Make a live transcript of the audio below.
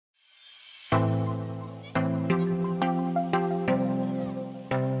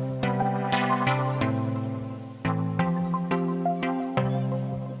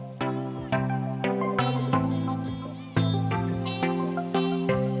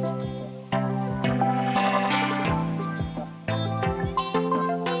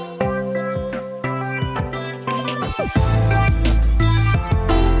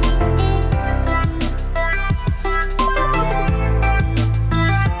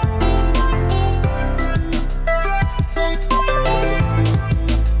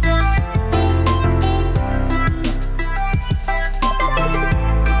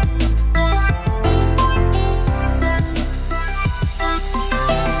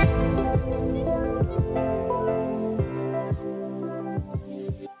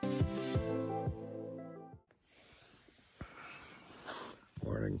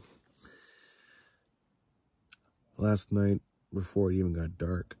last night before it even got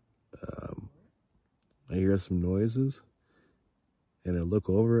dark. I hear some noises, and I look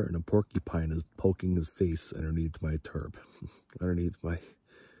over, and a porcupine is poking his face underneath my tarp, underneath my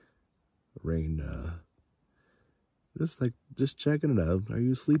rain. Just checking it out. Are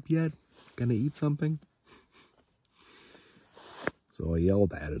you asleep yet? Gonna eat something? So I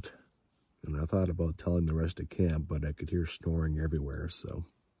yelled at it, and I thought about telling the rest of camp, but I could hear snoring everywhere, so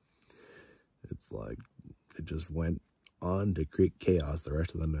it's like it just went on to create chaos the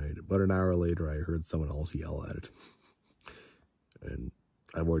rest of the night. About an hour later, I heard someone else yell at it, and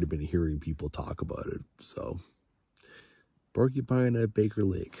I've already been hearing people talk about it. So, porcupine at Baker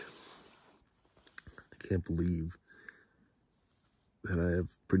Lake. I can't believe that I have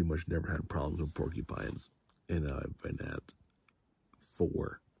pretty much never had problems with porcupines, and I've been at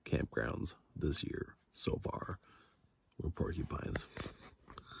 4 campgrounds this year so far with porcupines.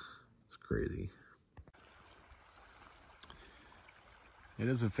 It's crazy. It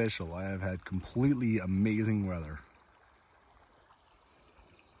is official. I have had completely amazing weather.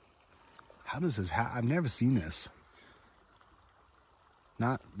 How does this happen? I've never seen this.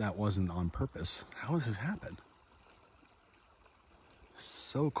 Not that wasn't on purpose. How does this happen?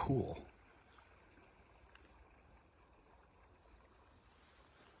 So cool.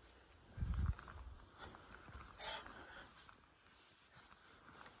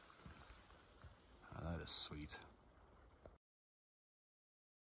 Oh, that is sweet.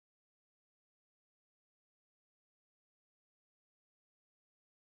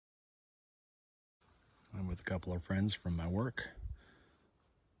 I'm with a couple of friends from my work.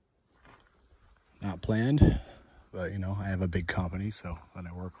 Not planned, but you know, I have a big company so that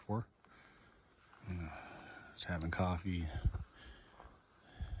I work for. Just having coffee,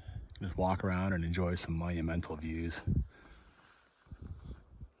 just walk around and enjoy some monumental views.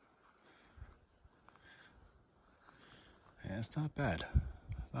 Yeah, it's not bad.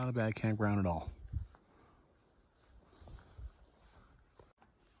 Not a bad campground at all.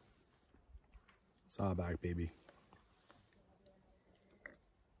 Sawback, baby.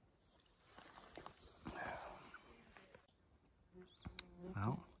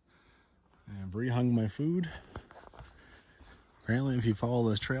 Well, I've rehung my food. Apparently, if you follow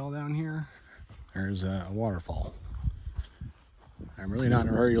this trail down here, there's a waterfall. I'm really not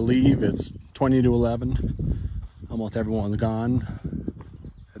in a hurry to leave. It's 20 to 11. Almost everyone's gone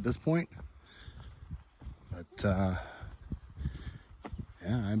at this point. But,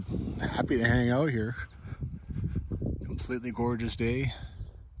 yeah, I'm happy to hang out here. Completely gorgeous day.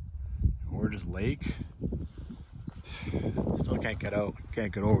 Gorgeous lake. Still can't get out.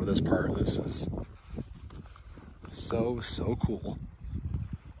 Can't get over this part. This is so cool.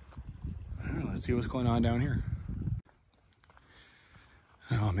 All right, let's see what's going on down here.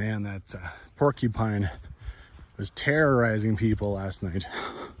 Oh man, that porcupine was terrorizing people last night.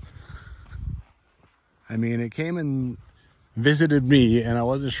 I mean, it came and visited me, and I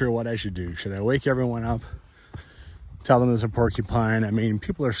wasn't sure what I should do. Should I wake everyone up, tell them there's a porcupine? I mean,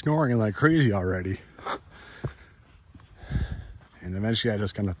 people are snoring like crazy already. And eventually I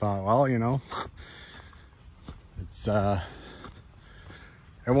just kind of thought, well, you know, it's,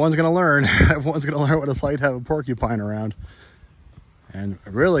 everyone's going to learn. Everyone's going to learn what it's like to have a porcupine around. And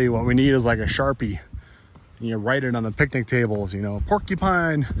really what we need is like a Sharpie. And you write it on the picnic tables, you know,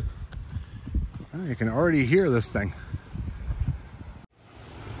 porcupine. Oh, you can already hear this thing.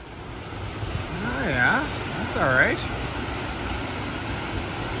 Oh yeah, that's all right.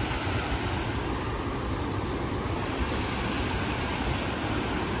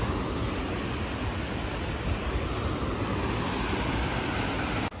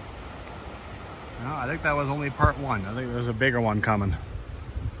 No, I think that was only part 1. I think there's a bigger one coming.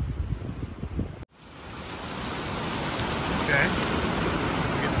 Okay.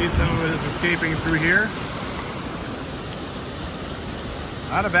 You can see some of it is escaping through here.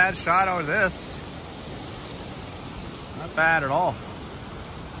 Not a bad shot out of this. Not bad at all.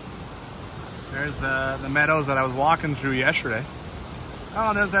 There's the meadows that I was walking through yesterday. Oh,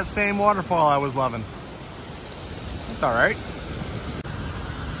 and there's that same waterfall I was loving. That's all right.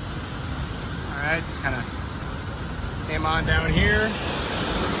 All right, just kind of came on down here.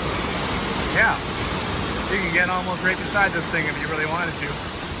 Yeah, you can get almost right beside this thing if you really wanted to.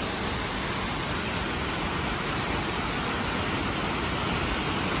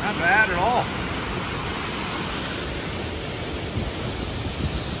 Not bad at all.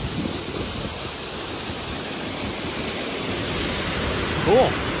 Cool.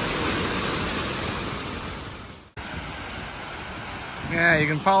 Yeah, you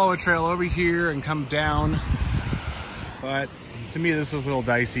can follow a trail over here and come down, but to me this is a little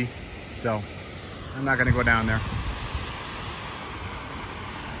dicey, so I'm not gonna go down there.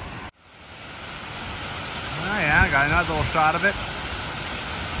 got another little shot of it.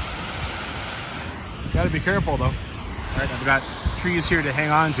 Got to be careful though. All right, I've got trees here to hang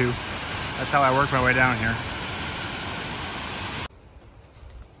on to. That's how I work my way down here.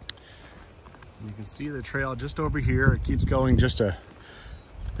 You can see the trail just over here. It keeps going just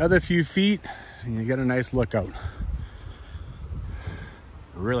another few feet and you get a nice lookout.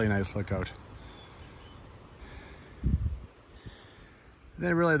 A really nice lookout. And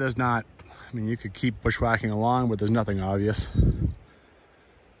then really there's not, I mean, you could keep bushwhacking along, but there's nothing obvious.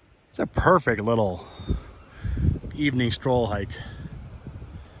 It's a perfect little evening stroll hike.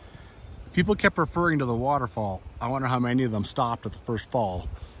 People kept referring to the waterfall. I wonder how many of them stopped at the first fall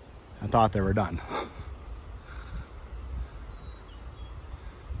and thought they were done.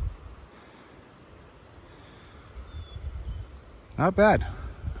 Not bad.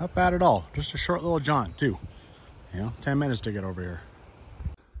 Not bad at all. Just a short little jaunt too. You know, 10 minutes to get over here.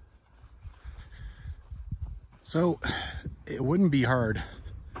 So it wouldn't be hard.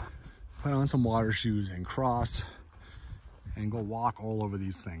 Put on some water shoes and cross and go walk all over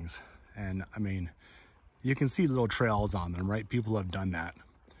these things. And I mean, you can see little trails on them, right? People have done that.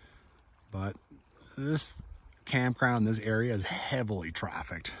 But this campground, this area is heavily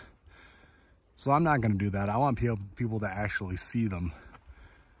trafficked. So I'm not going to do that. I want people to actually see them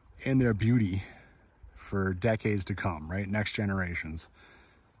in their beauty for decades to come, right? Next generations.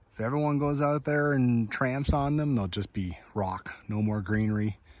 If everyone goes out there and tramps on them, they'll just be rock, no more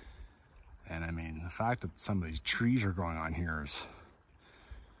greenery. And I mean, the fact that some of these trees are growing on here is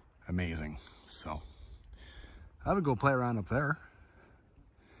amazing. So I would go play around up there,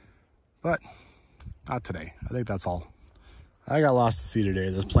 but not today. I think that's all. I got lots to see today.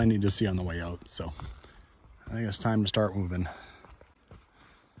 There's plenty to see on the way out. So I think it's time to start moving.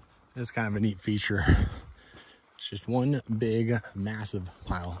 It's kind of a neat feature. It's just one big, massive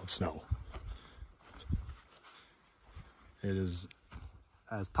pile of snow. It is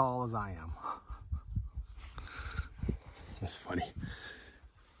as tall as I am. That's funny.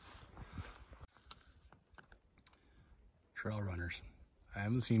 Trail runners. I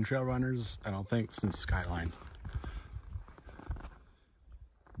haven't seen trail runners, I don't think, since Skyline.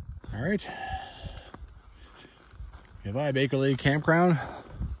 All right. Goodbye, Baker Lake Campground.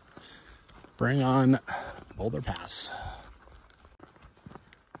 Bring on Boulder Pass.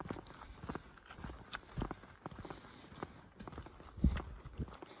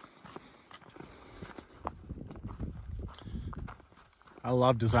 I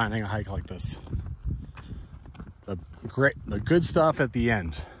love designing a hike like this. The good stuff at the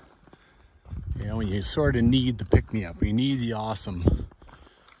end. You know, when you sort of need the pick-me-up, you need the awesome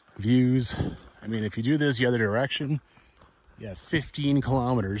views. I mean, if you do this the other direction, you have 15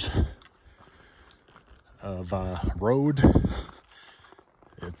 kilometers of road.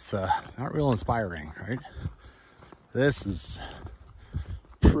 It's not real inspiring, right? This is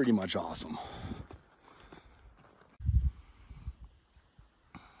pretty much awesome.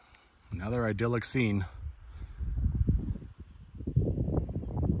 Another idyllic scene.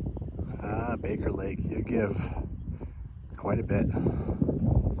 Baker Lake, you give quite a bit.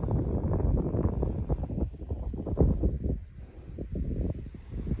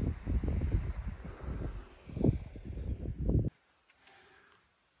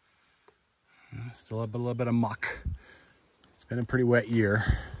 Still a little bit of muck. It's been a pretty wet year.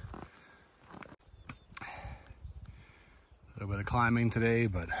 A little bit of climbing today,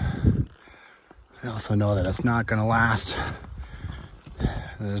 but I also know that it's not going to last.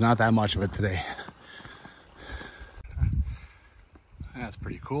 There's not that much of it today. That's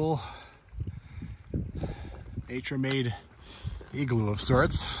pretty cool. Nature-made igloo of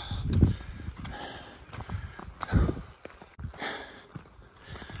sorts.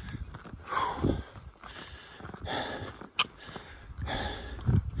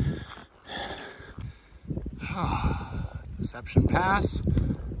 Deception Pass.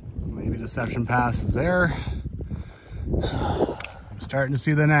 Maybe Deception Pass is there. I'm starting to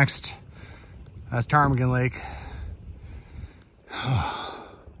see the next. That's Ptarmigan Lake.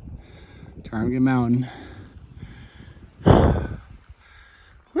 Ptarmigan Mountain.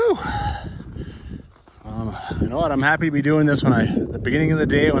 Whew. You know what? I'm happy to be doing this the beginning of the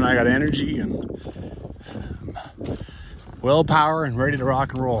day when I got energy and willpower and ready to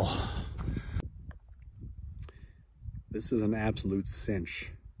rock and roll. This is an absolute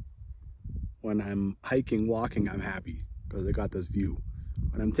cinch. When I'm hiking, walking, I'm happy because I got this view.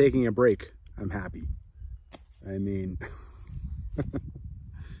 When I'm taking a break, I'm happy. I mean,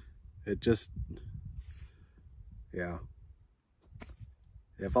 it just, yeah.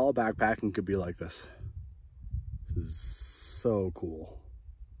 If all backpacking could be like this. This is so cool.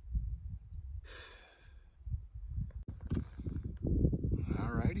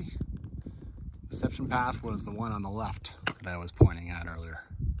 reception pass was the one on the left that I was pointing at earlier.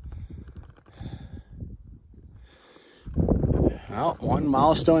 Well, one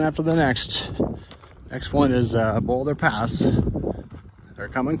milestone after the next. Next one is Boulder Pass. They're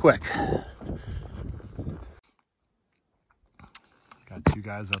coming quick. Got two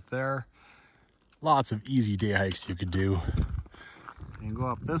guys up there. Lots of easy day hikes you could do. You can go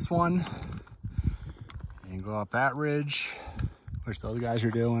up this one. You can go up that ridge, which those guys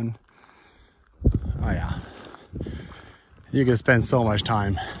are doing. Oh yeah. You can spend so much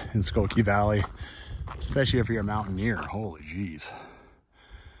time in Skoki Valley, especially if you're a mountaineer. Holy jeez.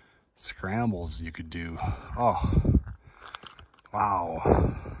 Scrambles you could do. Oh,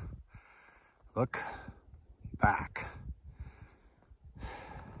 wow. Look back.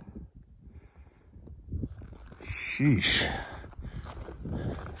 Sheesh.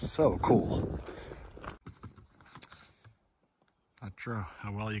 So cool. Not sure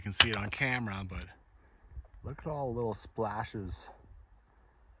how well you can see it on camera, but look at all the little splashes,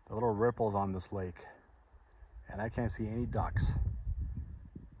 the little ripples on this lake. And I can't see any ducks.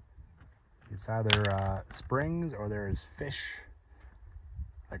 It's either springs or there's fish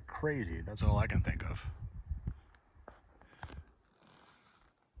like crazy. That's all I can think of.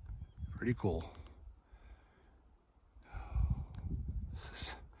 Pretty cool.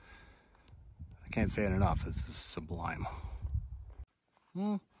 I can't say it enough. This is sublime.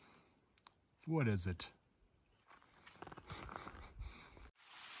 What is it?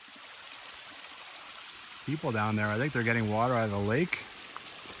 People down there, I think they're getting water out of the lake.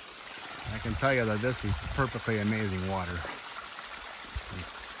 I can tell you that this is perfectly amazing water.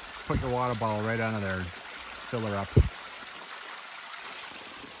 Just put your water bottle right under there and fill her up.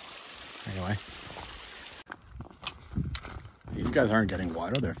 Anyway. These guys aren't getting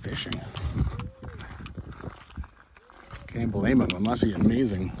water, they're fishing. Can't blame them, it must be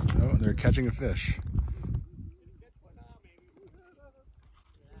amazing. Oh, they're catching a fish.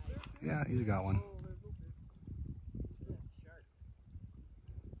 Yeah, he's got one.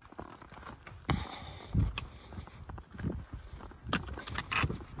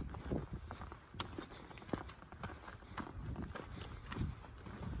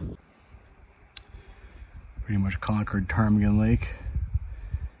 Pretty much conquered Ptarmigan Lake.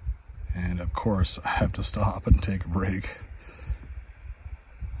 And of course, I have to stop and take a break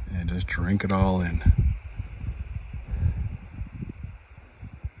and just drink it all in.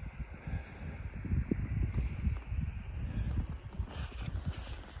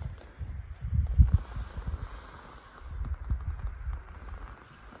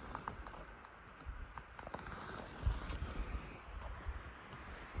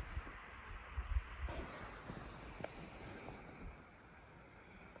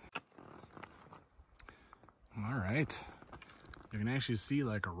 All right, you can actually see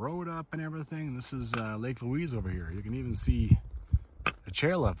like a road up and everything. This is Lake Louise over here. You can even see the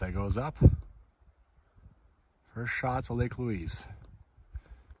chairlift that goes up. First shots of Lake Louise.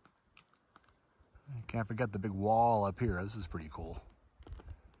 Can't forget the big wall up here. This is pretty cool.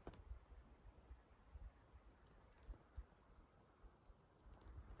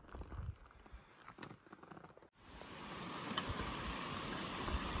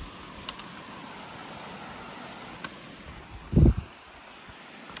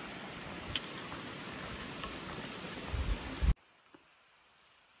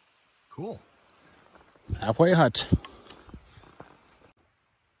 Cool. Halfway hut.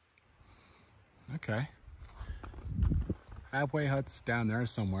 Okay. Halfway hut's down there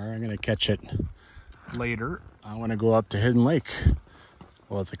somewhere. I'm gonna catch it later. I want to go up to Hidden Lake.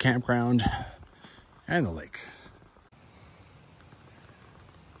 Well, it's the campground and the lake.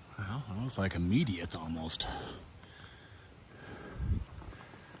 Well, that was like immediate almost.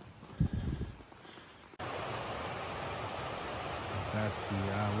 That's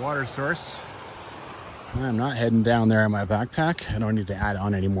the water source. I'm not heading down there in my backpack. I don't need to add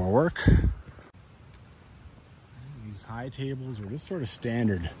on any more work. These high tables are just sort of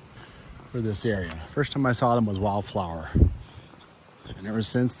standard for this area. First time I saw them was Wildflower. And ever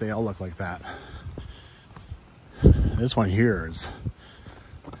since, they all look like that. This one here is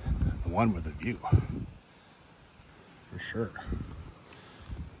the one with the view. For sure.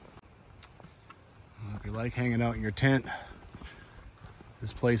 Well, if you like hanging out in your tent,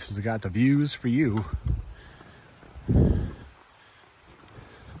 this place has got the views for you.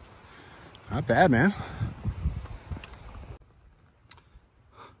 Not bad, man.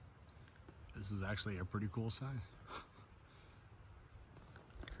 This is actually a pretty cool sign.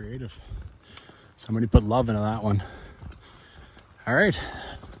 Creative. Somebody put love into that one. All right,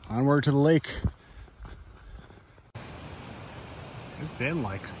 onward to the lake. There's been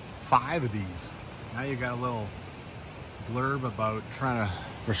like 5 of these Now you got a little blurb about trying to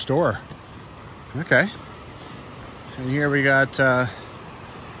restore. Okay. And here we got a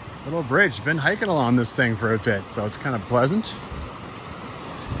little bridge. Been hiking along this thing for a bit, so it's kind of pleasant.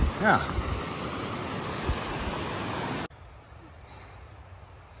 Yeah.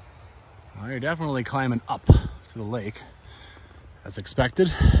 Well, you're definitely climbing up to the lake, as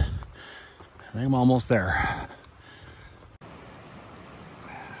expected. I think I'm almost there.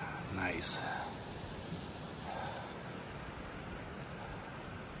 Nice.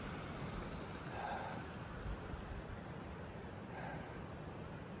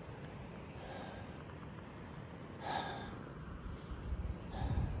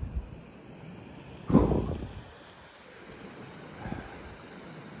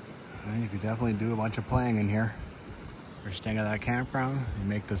 You could definitely do a bunch of playing in here. You're staying at that campground. You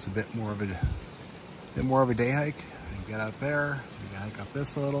make this a bit more of a day hike. You get up there. You can hike up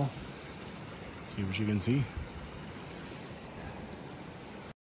this a little. See what you can see.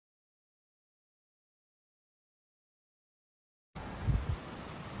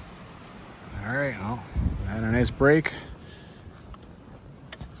 All right. Well, we had a nice break.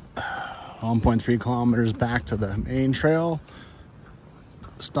 1.3 kilometers back to the main trail.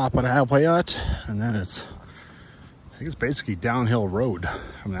 Stop at a halfway hut, and then I think it's basically downhill road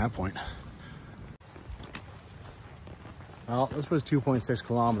from that point. Well, this was 2.6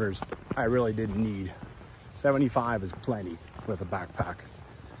 kilometers. I really didn't need. 75 is plenty with a backpack.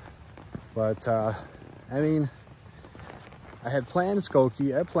 But, I mean, I had planned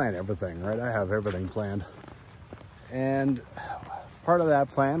Skoki. I planned everything, right? I have everything planned. And part of that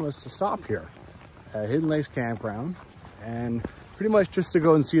plan was to stop here at Hidden Lakes Campground and pretty much just to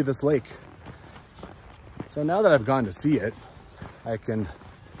go and see this lake. So now that I've gone to see it, I can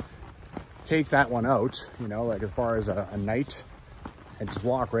take that one out, you know, like as far as a night, and just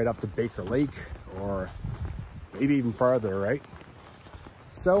walk right up to Baker Lake or maybe even farther, right?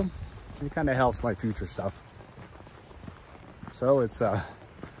 So it kind of helps my future stuff. So it's a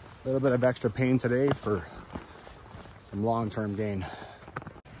little bit of extra pain today for some long-term gain.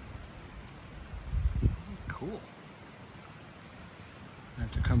 Cool. I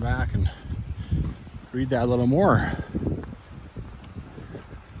have to come back and read that a little more.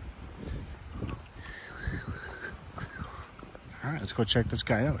 All right, let's go check this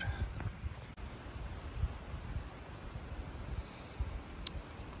guy out.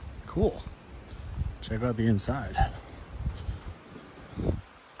 Cool. Check out the inside.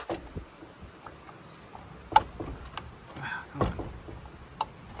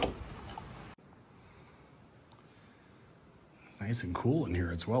 Nice and cool in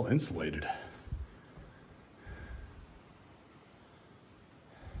here. It's well insulated.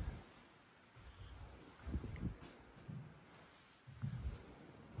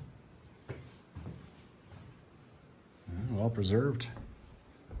 Well preserved.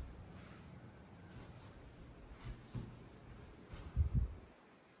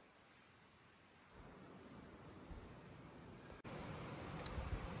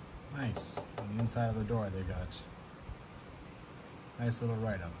 Nice. On the inside of the door they got nice little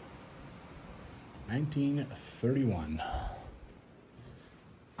write-up. 1931.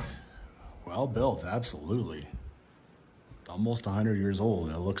 Well built, absolutely. Almost 100 years old.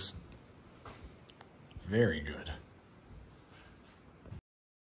 It looks very good.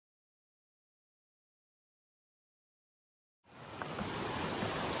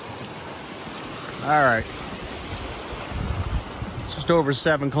 All right. Just over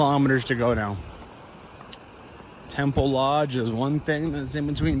 7 kilometers to go now. Temple Lodge is one thing that's in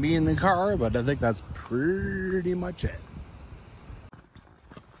between me and the car, but I think that's pretty much it.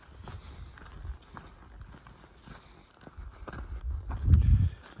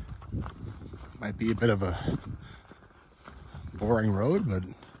 Might be a bit of a boring road, but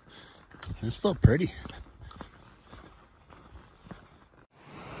it's still pretty.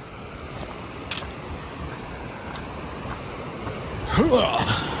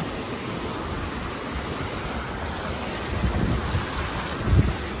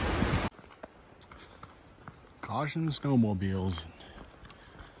 Caution snowmobiles.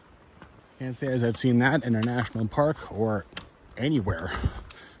 Can't say as I've seen that in a national park or anywhere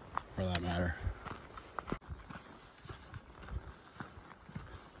for that matter.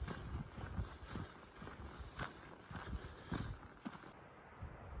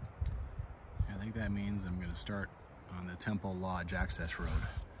 I think that means I'm going to start on the Temple Lodge access road.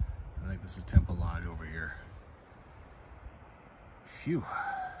 I think this is Temple Lodge over here. Phew,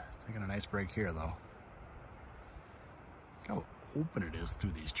 taking a nice break here though. Look how open it is through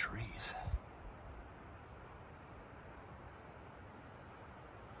these trees.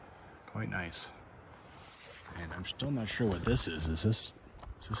 Quite nice. And I'm still not sure what this is. Is this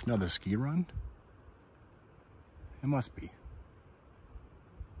another ski run? It must be.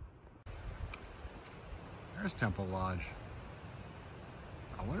 There's Temple Lodge.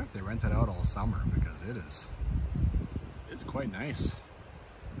 I wonder if they rent it out all summer, because it's quite nice.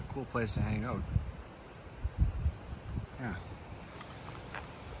 A cool place to hang out. Yeah.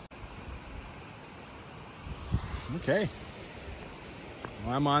 Okay.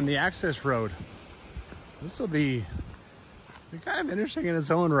 Well, I'm on the access road. This will be kind of interesting in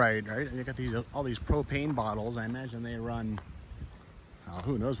its own right? You got all these propane bottles. I imagine they run,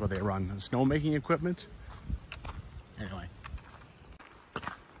 who knows what they run? Snowmaking equipment? Anyway.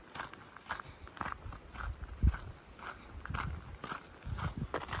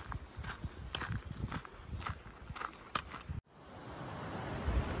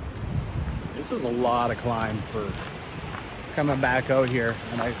 This is a lot of climb for coming back out here,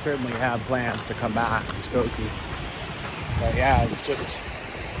 and I certainly have plans to come back to Skoki. But yeah, it's just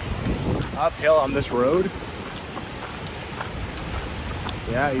uphill on this road.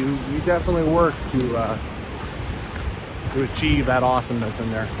 Yeah, you definitely work to achieve that awesomeness in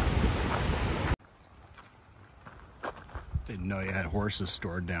there. Didn't know you had horses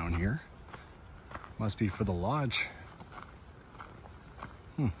stored down here. Must be for the lodge.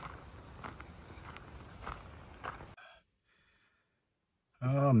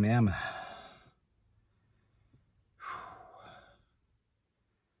 Oh man.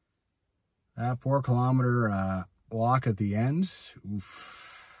 That 4-kilometer walk at the end,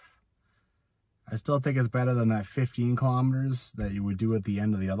 oof. I still think it's better than that 15 kilometers that you would do at the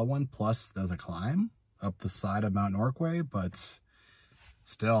end of the other one. Plus there's a climb up the side of Mount Norquay, but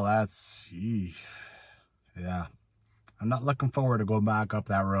still that's, yeah. I'm not looking forward to going back up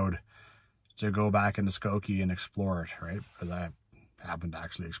that road to go back into Skoki and explore it, right? Because I haven't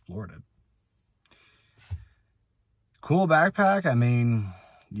actually explored it. Cool backpack. I mean,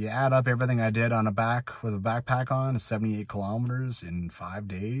 you add up everything I did on with a backpack on, 78 kilometers in 5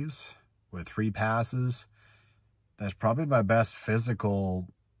 days with 3 passes. That's probably my best physical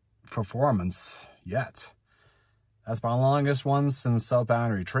performance yet. That's my longest one since South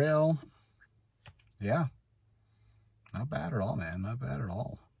Boundary Trail. Yeah. Not bad at all, man. Not bad at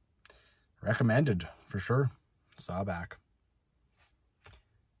all. Recommended, for sure. Sawback.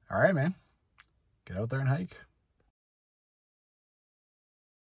 All right, man. Get out there and hike.